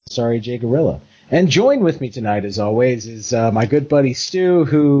Sorry, Jay Gorilla. And join with me tonight, as always, is my good buddy Stu,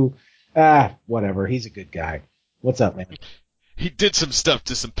 who, whatever, he's a good guy. What's up, man? He did some stuff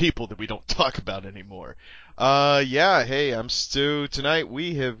to some people that we don't talk about anymore. Yeah, hey, I'm Stu. Tonight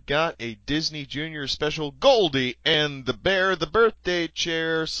we have got a Disney Junior special, Goldie and the Bear, the birthday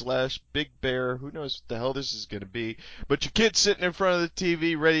chair / Big Bear. Who knows what the hell this is going to be. But your kid's sitting in front of the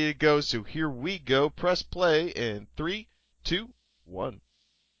TV ready to go, so here we go. Press play in 3, 2, 1.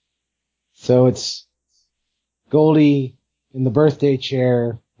 So it's Goldie in the birthday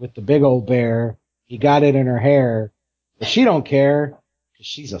chair with the big old bear. He got it in her hair, but she don't care because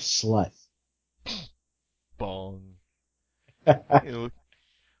she's a slut. Bong.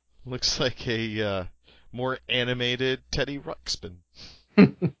 Looks like a more animated Teddy Ruxpin.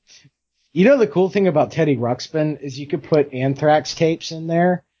 You know the cool thing about Teddy Ruxpin is you could put anthrax tapes in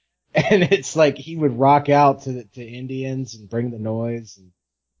there, and it's like he would rock out to Indians and bring the noise and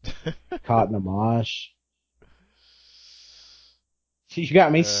caught in a mosh. You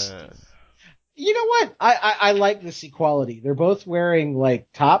got me. You know what? I like this equality. They're both wearing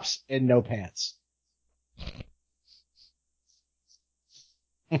like tops and no pants.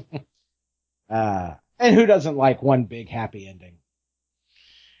 And who doesn't like one big happy ending?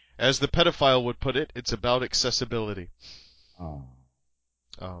 As the pedophile would put it, it's about accessibility. Oh.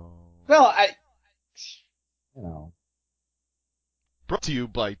 Oh. Well, you know. Brought to you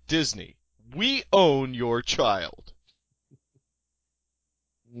by Disney. We own your child.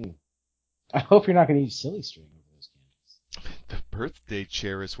 I hope you're not going to use silly string over those candles. The birthday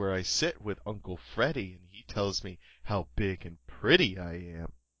chair is where I sit with Uncle Freddy, and he tells me how big and pretty I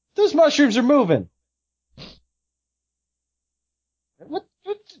am. Those mushrooms are moving. What?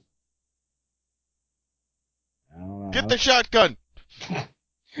 I don't know. Get the shotgun!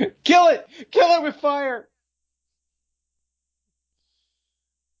 Kill it! Kill it with fire!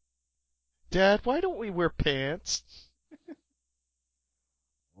 Dad, why don't we wear pants?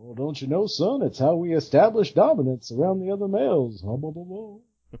 Oh, don't you know, son? It's how we establish dominance around the other males.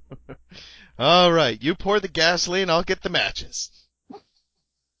 All right, you pour the gasoline, I'll get the matches.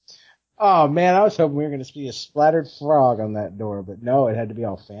 Oh, man, I was hoping we were going to see a splattered frog on that door, but no, it had to be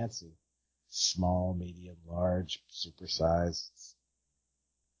all fancy. Small, medium, large, supersized.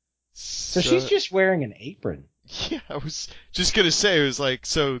 So she's just wearing an apron. Yeah, I was just going to say, it was like,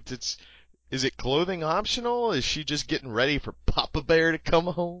 is it clothing optional? Is she just getting ready for Papa Bear to come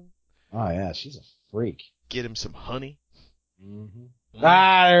home? Oh, yeah, she's a freak. Get him some honey? Mm-hmm.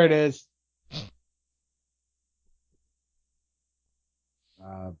 Ah, there it is.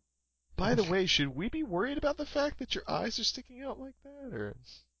 By the way, should we be worried about the fact that your eyes are sticking out like that? Or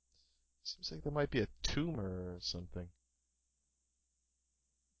seems like there might be a tumor or something.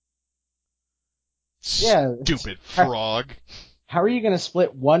 Yeah. Stupid frog. How are you going to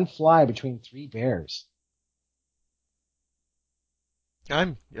split one fly between 3 bears?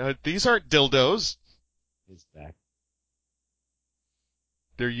 These aren't dildos. His back.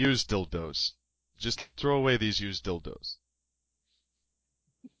 They're used dildos. Just throw away these used dildos.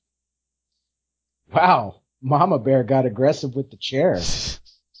 Wow. Mama Bear got aggressive with the chair.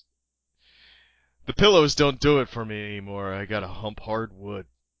 The pillows don't do it for me anymore. I gotta hump hard wood.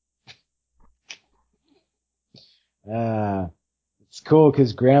 It's cool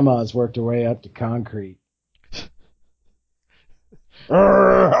because Grandma's worked her way up to concrete. That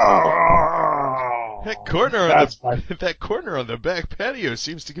corner on the back patio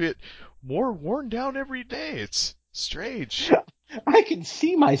seems to get more worn down every day. It's strange. I can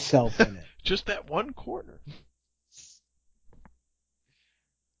see myself in it. Just that one corner.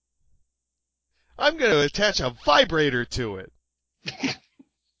 I'm going to attach a vibrator to it.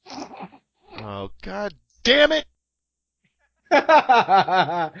 Oh, God damn it! Who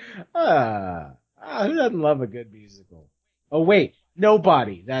doesn't love a good musical? Oh, wait.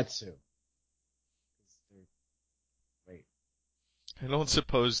 Nobody. That's who. Wait. I don't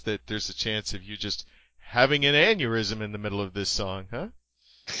suppose that there's a chance of you just having an aneurysm in the middle of this song, huh?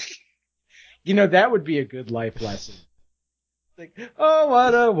 You know, that would be a good life lesson. Like, oh,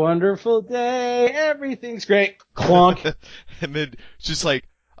 what a wonderful day. Everything's great. Clonk. And then just like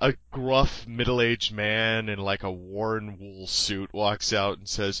a gruff middle-aged man in like a worn wool suit walks out and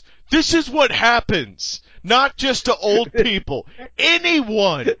says, "This is what happens. Not just to old people.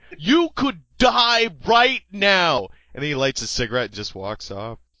 Anyone. You could die right now." And he lights a cigarette and just walks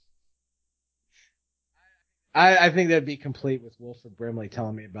off. I think that'd be complete with Wilford Brimley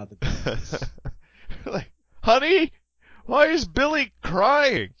telling me about the Like, honey, why is Billy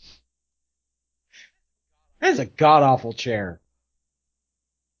crying? That's a god-awful chair.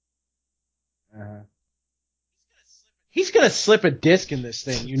 He's gonna slip a disc in this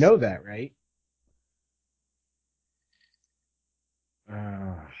thing. You know that, right?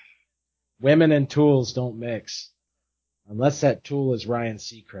 Uh, Women and tools don't mix. Unless that tool is Ryan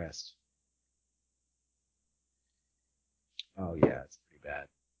Seacrest. Oh, yeah, it's pretty bad.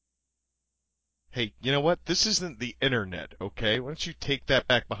 Hey, you know what? This isn't the internet, okay? Why don't you take that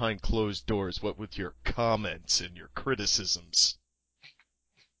back behind closed doors, what with your comments and your criticisms?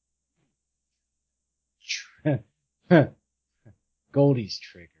 Goldie's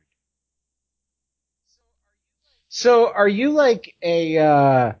triggered. So are you like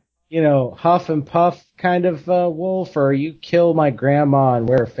a, huff and puff kind of wolf, or are you kill my grandma and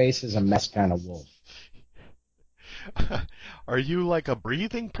wear her face as a mess kind of wolf? Are you like a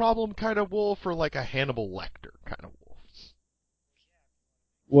breathing problem kind of wolf or like a Hannibal Lecter kind of wolf?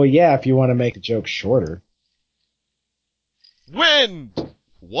 Well, yeah, if you want to make the joke shorter. Wind!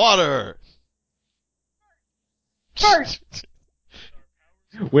 Water! Fart!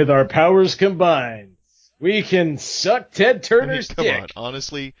 With our powers combined, we can suck Ted I mean, Turner's come on. dick.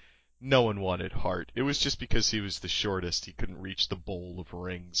 Honestly, no one wanted Hart. It was just because he was the shortest he couldn't reach the bowl of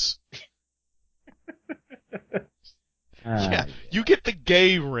rings. Yeah, you get the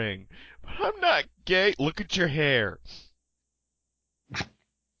gay ring. But I'm not gay. Look at your hair.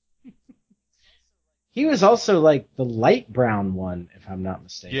 He was also like the light brown one, if I'm not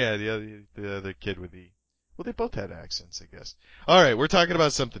mistaken. Yeah, the other kid with the. Well, they both had accents, I guess. All right, we're talking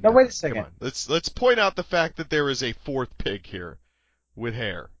about something No, wait a different. second. Come on, let's point out the fact that there is a fourth pig here with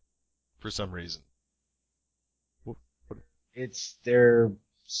hair for some reason. What, what, It's their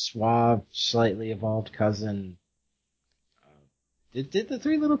suave, slightly evolved cousin. Did the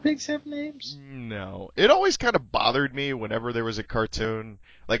Three Little Pigs have names? No. It always kind of bothered me whenever there was a cartoon,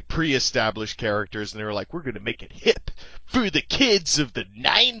 like pre-established characters, and they were like, we're going to make it hip for the kids of the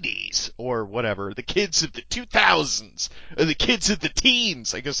 90s, or whatever, the kids of the 2000s, or the kids of the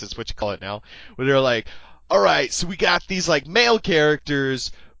teens, I guess that's what you call it now, where they're like, alright, so we got these like male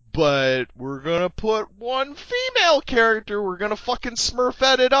characters, but we're going to put one female character, we're going to fucking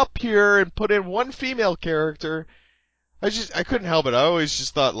smurfette it up here and put in one female character. I couldn't help it. I always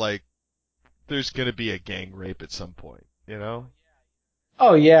just thought like there's gonna be a gang rape at some point, you know?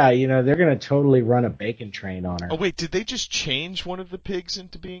 Oh yeah, they're gonna totally run a bacon train on Oh her. wait, did they just change one of the pigs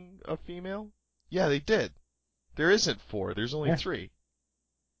into being a female? Yeah, they did. There isn't four. There's only Yeah. three.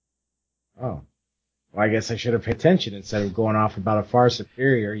 Oh. Well, I guess I should have paid attention instead of going off about a far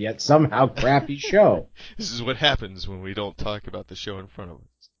superior yet somehow crappy show. This is what happens when we don't talk about the show in front of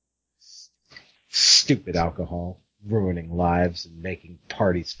us. Stupid alcohol, ruining lives and making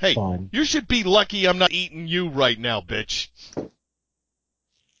parties Hey, fun. you should be lucky I'm not eating you right now, bitch.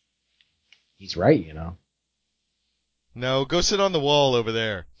 He's right, No, go sit on the wall over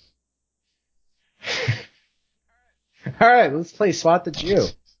there. All right, let's play Swat the Jew.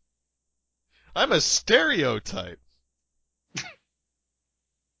 I'm a stereotype.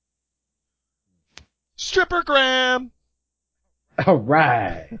 Strippergram! All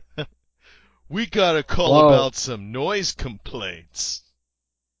right. We got a call Whoa. about some noise complaints.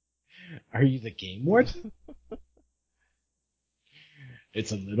 Are you the game warden?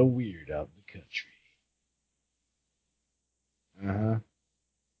 It's a little weird out in the country. Uh-huh.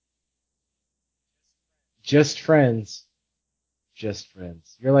 Just friends. Just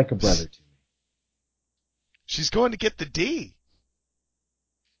friends. You're like a brother to me. She's going to get the D.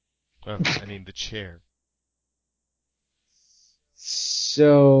 Oh, I mean the chair.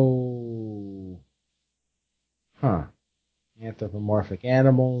 So, anthropomorphic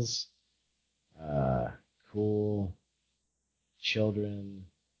animals, cool, children,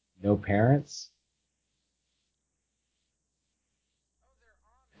 no parents.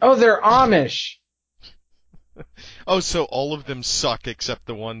 Oh, they're Amish. Oh, so all of them suck except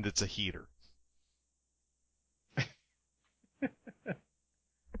the one that's a heater.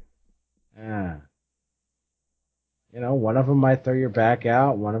 Ah. One of them might throw your back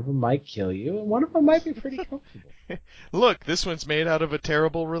out, one of them might kill you, and one of them might be pretty comfortable. Look, this one's made out of a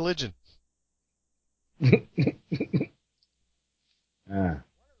terrible religion. Ah.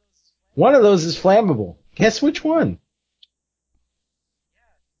 One of those is flammable. Guess which one?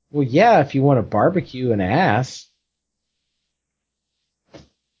 Well, yeah, if you want to barbecue an ass.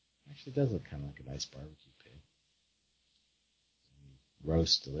 Actually, it does look kind of like a nice barbecue pig.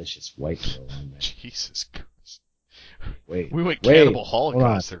 Roast delicious white girl on there. Jesus Christ. Wait, We went wait, Cannibal hold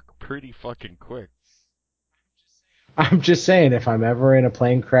Holocaust. They're pretty fucking quick. I'm just saying, if I'm ever in a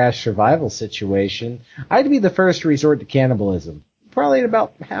plane crash survival situation, I'd be the first to resort to cannibalism. Probably in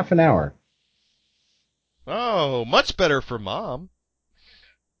about half an hour. Oh, much better for Mom.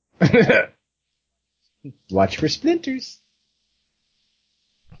 Watch for splinters.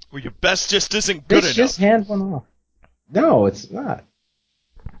 Well, your best just isn't good Bitch, just enough. hand one off. No, it's not.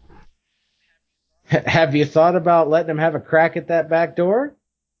 Have you thought about letting him have a crack at that back door?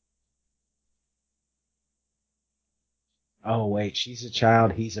 Oh, wait, she's a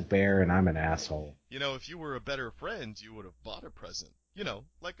child, he's a bear, and I'm an asshole. You know, if you were a better friend, you would have bought a present. You know,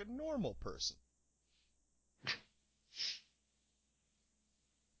 like a normal person.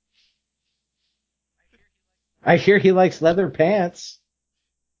 I hear he likes leather pants.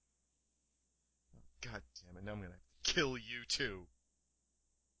 God damn it, now I'm gonna kill you too.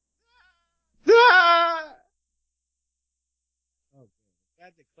 Ah! Oh, good.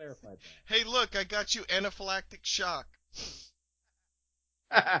 Glad to clarify Hey, look, I got you anaphylactic shock.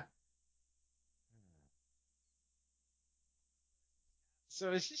 that.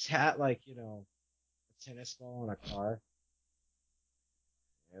 So is this hat like, a tennis ball on a car?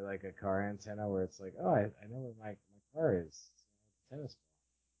 Or like a car antenna where it's like, oh, I know where my car is. It's a tennis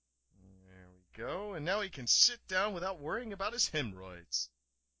There we go, and now he can sit down without worrying about his hemorrhoids.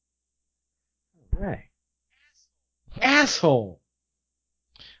 ball. All right. Asshole!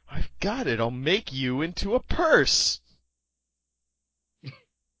 I've got it. I'll make you into a purse.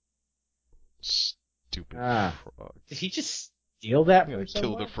 Stupid Ah. frog. Did he just steal that I'm from gonna kill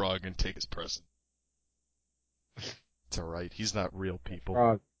the somewhere? frog and take his present. It's alright, he's not real The people.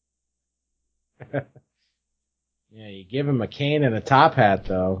 frog. Yeah, you give him a cane and a top hat,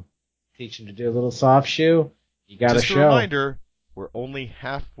 though. Teach him to do a little soft shoe. You got to Just a show. reminder, we're only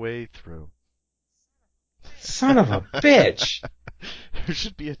halfway through. Son of a bitch! There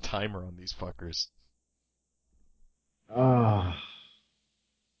should be a timer on these fuckers. Oh.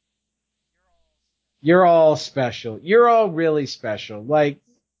 You're all special. You're all really special. Like,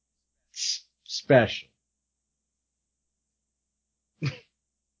 special.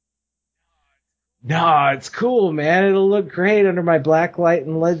 No, it's cool, man. It'll look great under my Blacklight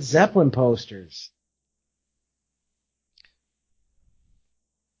and Led Zeppelin posters.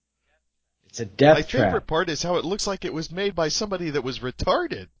 It's a My death trap. favorite part is how it looks like it was made by somebody that was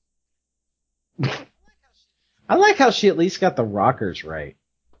retarded. I like how she at least got the rockers right.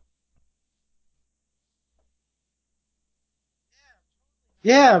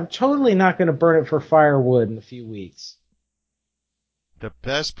 Yeah, I'm totally not going to burn it for firewood in a few weeks. The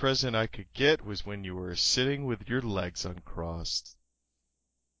best present I could get was when you were sitting with your legs uncrossed.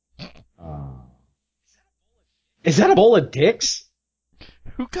 Oh. Is that a bowl of dicks?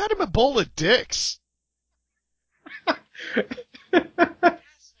 Who got him a bowl of dicks?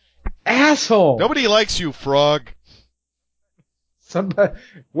 Asshole! Nobody likes you, frog. Somebody,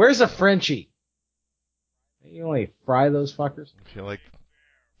 where's a Frenchie? You only fry those fuckers? I feel like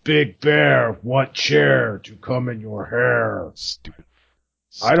Big Bear, what chair to come in your hair? stupid.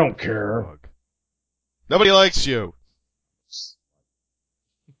 I don't Stupid care. frog. Nobody likes you.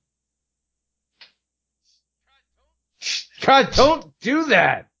 God, don't do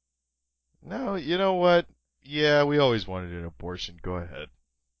that! No, you know what? Yeah, we always wanted an abortion. Go ahead.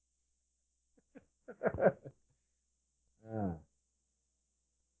 Ah.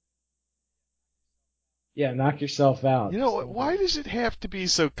 Yeah, knock yourself out. You know Just what? don't do Why it. does it have to be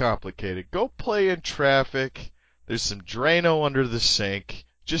so complicated? Go play in traffic. There's some Drano under the sink.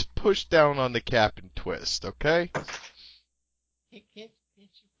 Just push down on the cap and twist, okay? Hey, can't you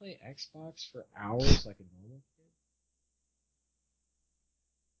play Xbox for hours like a normal kid?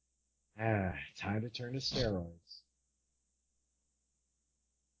 Ah, time to turn to steroids.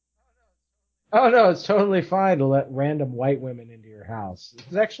 Oh no, it's totally fine to let random white women into your house.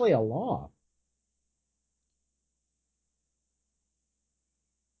 It's actually a law.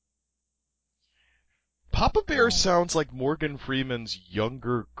 Papa Bear Wow. sounds like Morgan Freeman's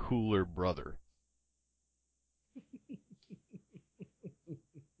younger, cooler brother.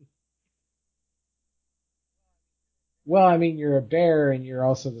 Well, I mean, you're a bear and you're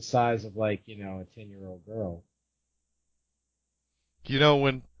also the size of like, a 10-year-old girl. You know,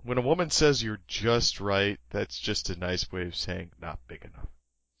 when a woman says you're just right, that's just a nice way of saying not big enough.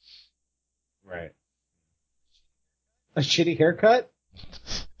 Right. A shitty haircut?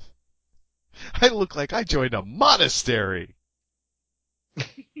 I look like I joined a monastery.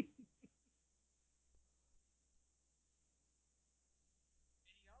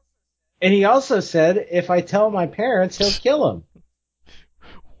 And he also said, if I tell my parents, he'll kill him.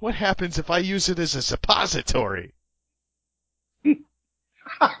 What happens if I use it as a suppository?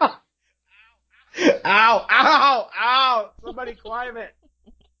 Ow! Ow! Ow! Somebody climb it.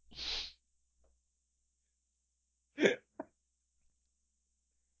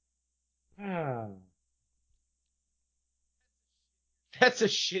 Ah. That's a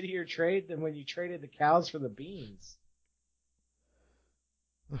shittier trade than when you traded the cows for the beans.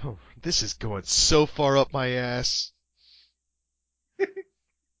 Oh, this is going so far up my ass.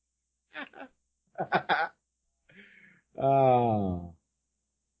 Oh.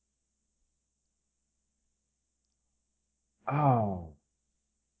 Oh.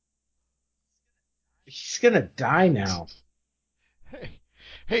 He's gonna die now. Hey,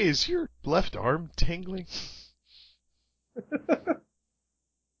 hey, is your left arm tingling?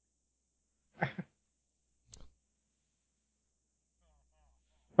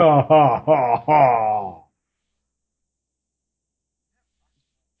 Ha ha ha ha.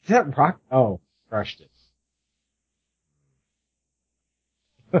 Is that rock? Oh, crushed it.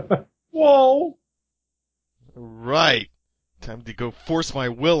 Whoa. Right. Time to go force my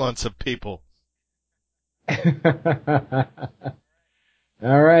will on some people. All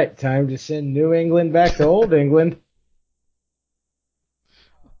right, time to send New England back to Old England.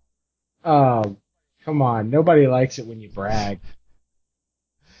 Oh, come on. Nobody likes it when you brag.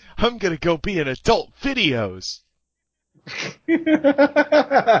 I'm gonna go be in adult videos.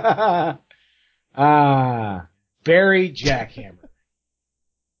 Ah, Barry Jackhammer.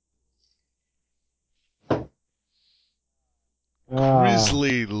 Ah.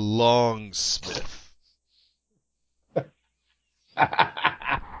 Grizzly Longsmith.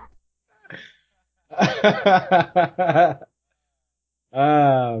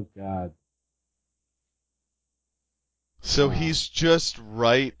 Oh, God. So Ah. he's just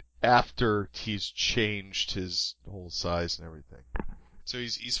right after he's changed his whole size and everything. So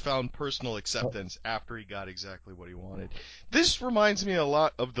he's found personal acceptance after he got exactly what he wanted. This reminds me a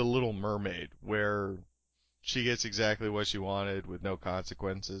lot of The Little Mermaid, where she gets exactly what she wanted with no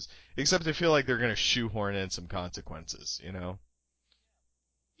consequences. Except I feel like they're gonna shoehorn in some consequences, you know?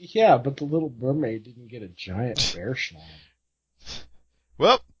 Yeah, but the Little Mermaid didn't get a giant bear schnauzer.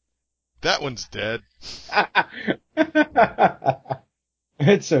 Well, that one's dead.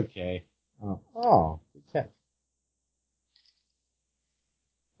 It's okay. Oh, good catch.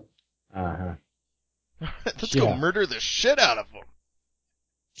 Uh-huh. Let's go Yeah. murder the shit out of them.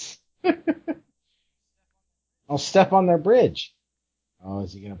 I'll step on their bridge. Oh,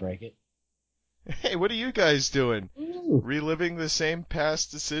 is he gonna break it? Hey, what are you guys doing? Ooh. Reliving the same past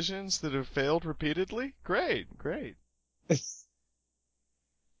decisions that have failed repeatedly? Great, great.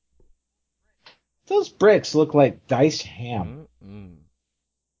 Those bricks look like diced ham. Mm-mm.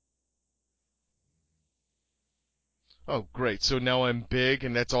 Oh, great. So now I'm big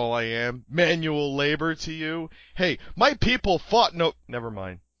and that's all I am? Manual labor to you? Hey, my people fought no... Never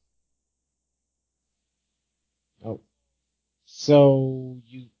mind. Oh, so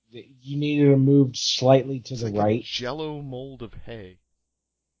you needed to move slightly to It's the like a right. jello mold of hay.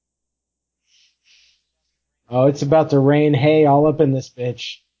 Oh, it's about to rain hay all up in this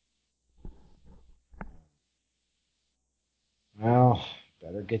bitch. Well,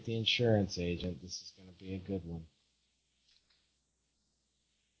 better get the insurance agent. This is going to be a good one.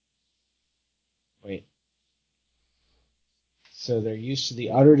 Wait. So they're used to the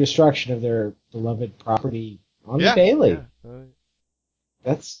utter destruction of their beloved property on the Yeah, yeah. daily.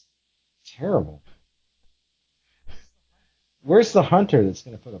 That's terrible. Where's the hunter that's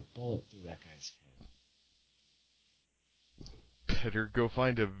going to put a bullet through that guy's Better go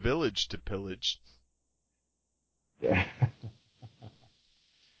find a village to pillage. head?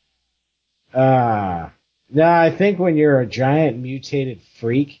 No, I think when you're a giant mutated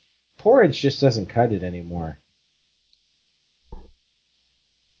freak, porridge just doesn't cut it anymore.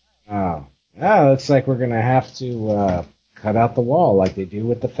 Oh, looks like we're gonna have to cut out the wall like they do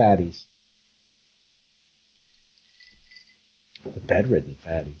with the fatties, the bedridden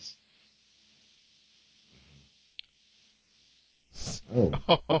fatties.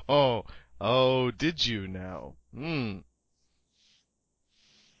 Oh, Oh, oh, did you now? Hmm.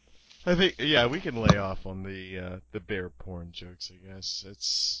 I think, yeah, we can lay off on the bear porn jokes, I guess.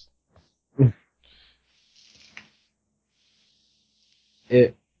 It's...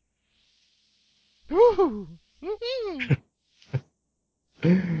 it. Woohoo! Woohoo!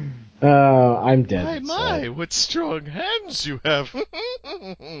 I'm dead. That's My, sad. what strong hands you have!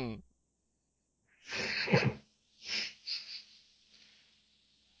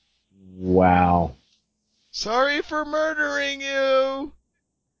 Wow. Sorry for murdering you!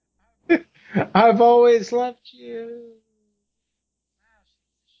 I've always loved you.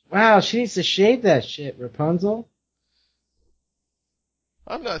 Wow, she needs to shave that shit, Rapunzel.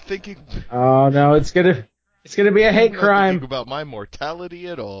 I'm not thinking... Oh no, it's gonna be a I'm hate not thinking crime. about my mortality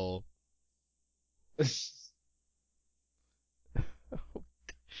at all.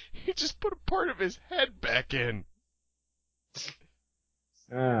 He just put a part of his head back in.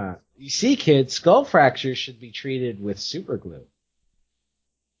 You see, kids, skull fractures should be treated with super glue.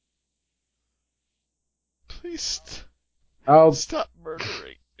 Please Oh, stop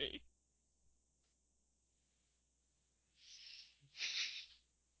murdering me.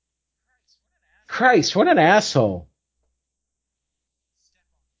 Christ, what an asshole.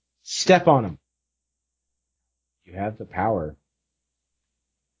 Step on him. You have the power.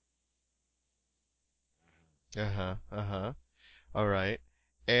 Uh-huh. All right.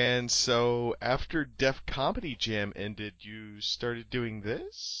 And so after Def Comedy Jam ended, you started doing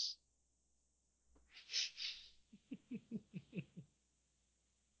this?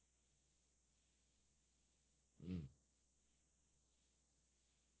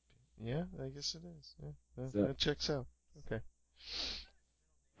 Yeah, I guess it is. Yeah, So, that checks out. Okay.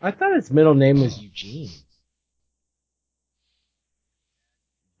 I thought his middle name was Eugene.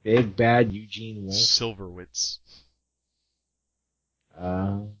 Big bad Eugene Wolf. Silverwitz.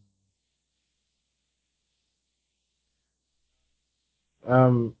 Uh, I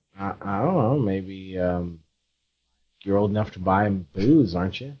don't know. Maybe you're old enough to buy him booze,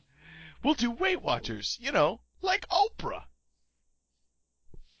 aren't you? We'll do Weight Watchers, like Oprah.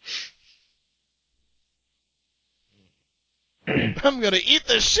 I'm gonna eat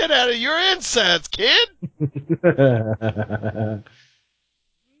the shit out of your insides, kid!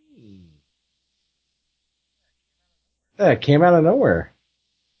 That came out of nowhere.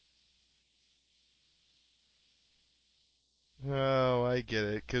 Oh, I get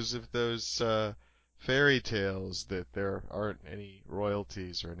it. Because of those fairy tales that there aren't any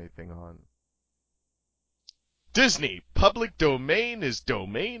royalties or anything on. Disney, public domain is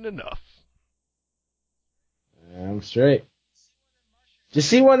domain enough. I'm straight. Just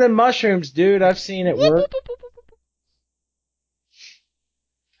see one of them mushrooms, dude. I've seen it Whoop, whoop, work. whoop, whoop, whoop.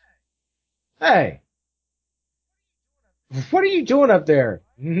 Hey, what are you doing up there?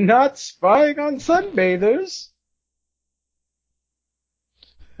 Not spying on sunbathers.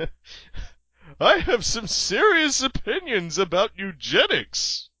 I have some serious opinions about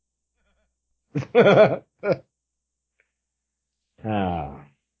eugenics. Ah,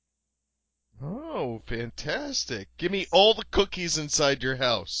 Oh, fantastic. Give me all the cookies inside your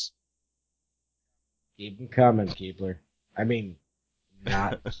house. keep them coming, Keebler. I mean,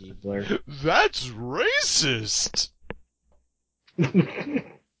 not Keebler. That's racist.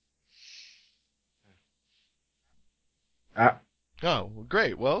 Ah. Oh,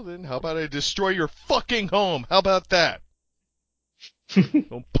 great. Well, then how about I destroy your fucking home? How about that?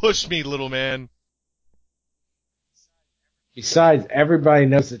 Don't push me, little man. Besides, everybody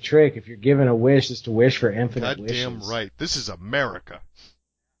knows the trick. If you're given a wish, is to wish for infinite Goddamn wishes. right. This is America.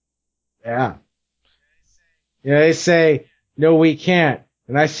 Yeah. They say, no, we can't.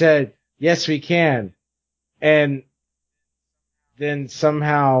 And I said, yes, we can. And then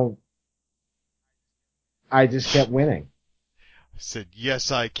somehow I just kept winning. I said,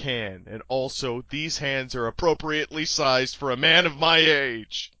 yes, I can. And also, these hands are appropriately sized for a man of my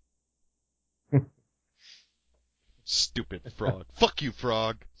age. Stupid frog. Fuck you,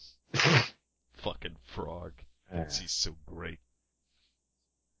 frog. Fucking frog. Thinks he's so great.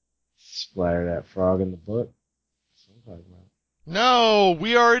 Splatter that frog in the book. That's what I'm talking about. No,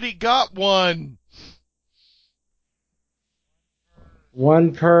 we already got one.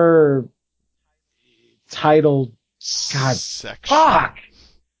 One per title. God, Section. fuck!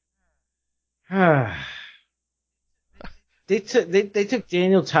 they took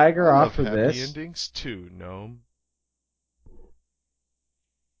Daniel I Tiger off love for happy this. endings too, Gnome.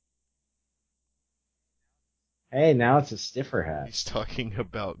 Hey, now it's a stiffer hat. He's talking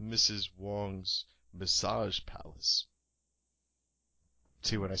about Mrs. Wong's massage palace.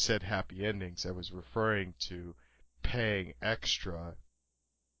 See, when I said happy endings, I was referring to paying extra.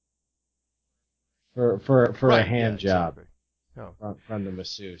 For a Right, yeah, hand job exactly. No. from the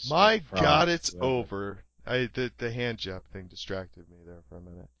masseuse. My Frog, God, it's whoever. over. The hand job thing distracted me there for a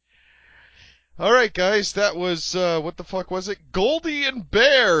minute. All right, guys, that was what the fuck was it? Goldie and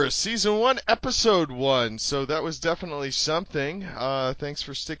Bear, season 1, episode 1. So that was definitely something. Thanks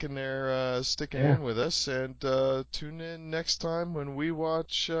for sticking Yeah. in with us, and tune in next time when we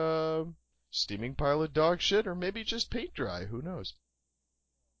watch Steaming Pile of Dog Shit, or maybe just paint dry. Who knows?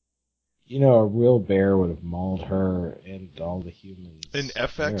 A real bear would have mauled her and all the humans. And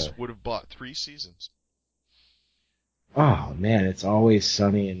FX there. would have bought 3 seasons. Oh man, it's always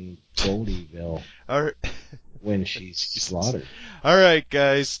sunny in Goldieville All right. when she's slaughtered. All right,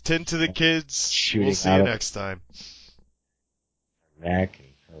 guys. Tend to the kids. Shooting We'll see out you of next time. her neck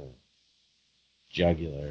and her jugular.